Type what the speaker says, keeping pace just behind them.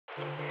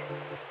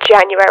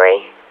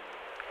January.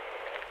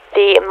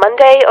 The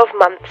Monday of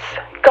months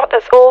got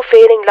us all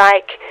feeling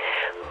like,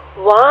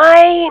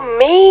 why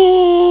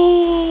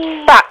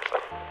me? But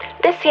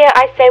this year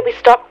I say we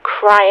stop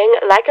crying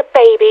like a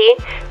baby,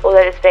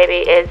 although this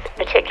baby is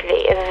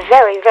particularly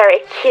very, very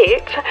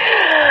cute.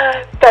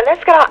 But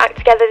let's get our act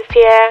together this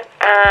year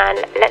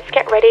and let's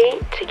get ready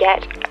to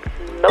get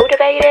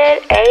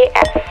motivated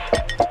AF.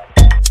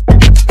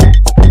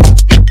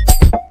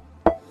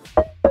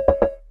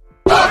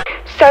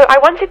 So I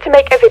wanted to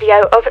make a video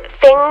of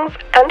things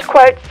and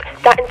quotes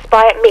that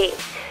inspire me,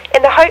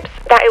 in the hopes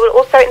that it will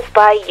also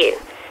inspire you.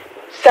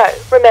 So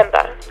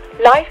remember,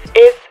 life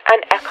is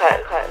an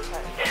echo.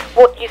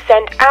 What you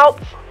send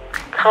out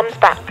comes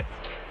back.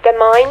 The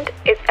mind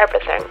is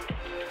everything.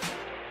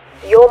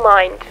 Your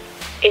mind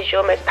is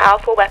your most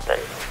powerful weapon.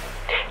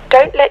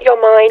 Don't let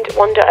your mind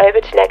wander over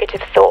to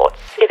negative thoughts.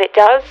 If it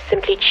does,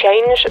 simply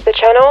change the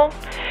channel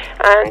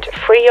and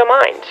free your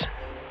mind.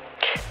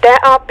 There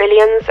are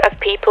billions of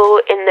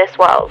people in this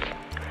world,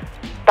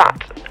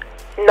 but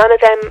none of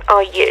them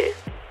are you.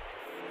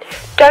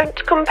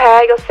 Don't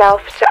compare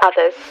yourself to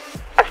others.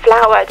 A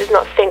flower does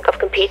not think of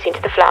competing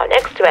to the flower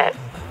next to it.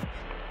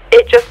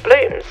 It just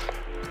blooms.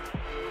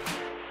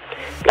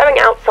 Blowing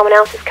out someone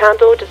else's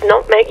candle does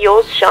not make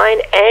yours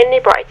shine any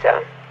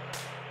brighter.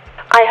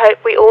 I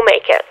hope we all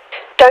make it.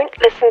 Don't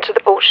listen to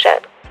the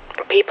bullshit.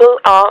 People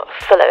are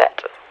full of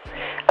it.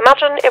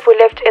 Imagine if we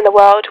lived in a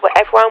world where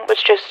everyone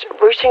was just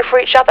rooting for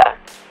each other.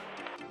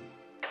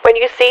 When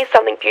you see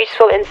something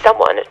beautiful in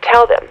someone,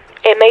 tell them.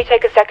 It may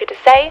take a second to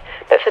say,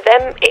 but for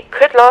them it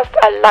could last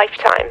a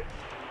lifetime.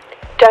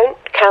 Don't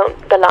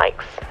count the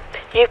likes.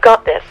 You've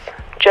got this.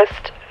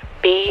 Just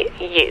be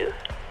you.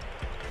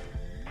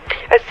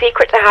 A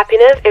secret to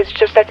happiness is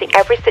just letting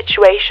every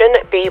situation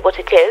be what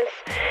it is,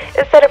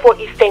 instead of what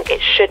you think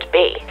it should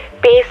be.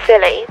 Be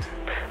silly.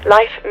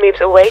 Life moves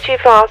way too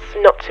fast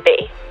not to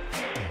be.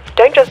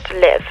 Don't just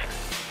live.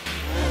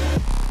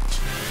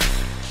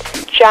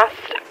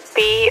 Just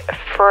be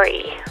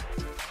free.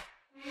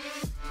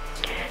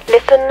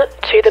 Listen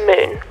to the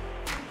moon.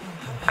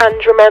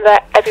 And remember,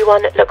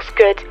 everyone looks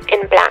good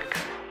in black.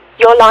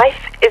 Your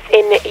life is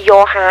in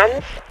your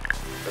hands,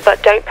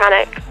 but don't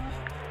panic.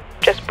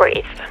 Just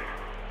breathe.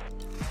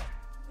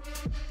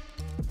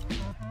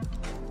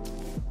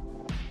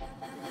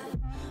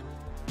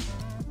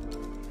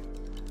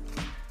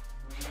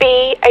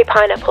 Be a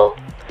pineapple.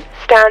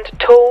 Stand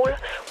tall,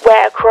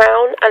 wear a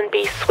crown, and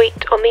be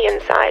sweet on the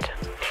inside.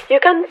 You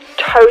can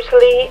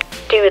totally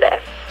do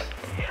this.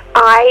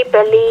 I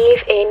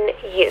believe in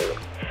you.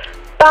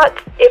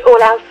 But if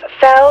all else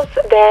fails,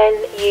 then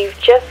you've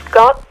just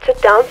got to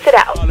dance it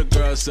out. All the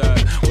girls out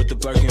with the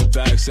Birkin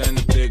bags and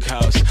the big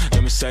house.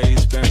 The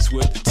Mercedes Benz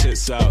with the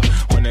tits out.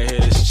 When they hear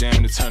this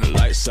jam, they turn the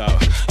lights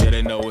out. Yeah,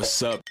 they know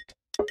what's up.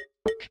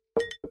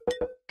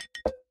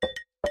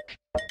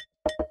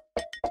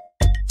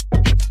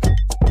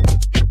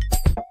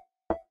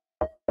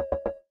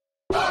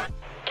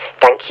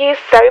 Thank you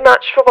so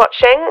much for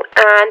watching,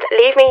 and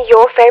leave me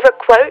your favourite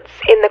quotes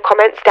in the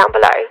comments down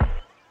below.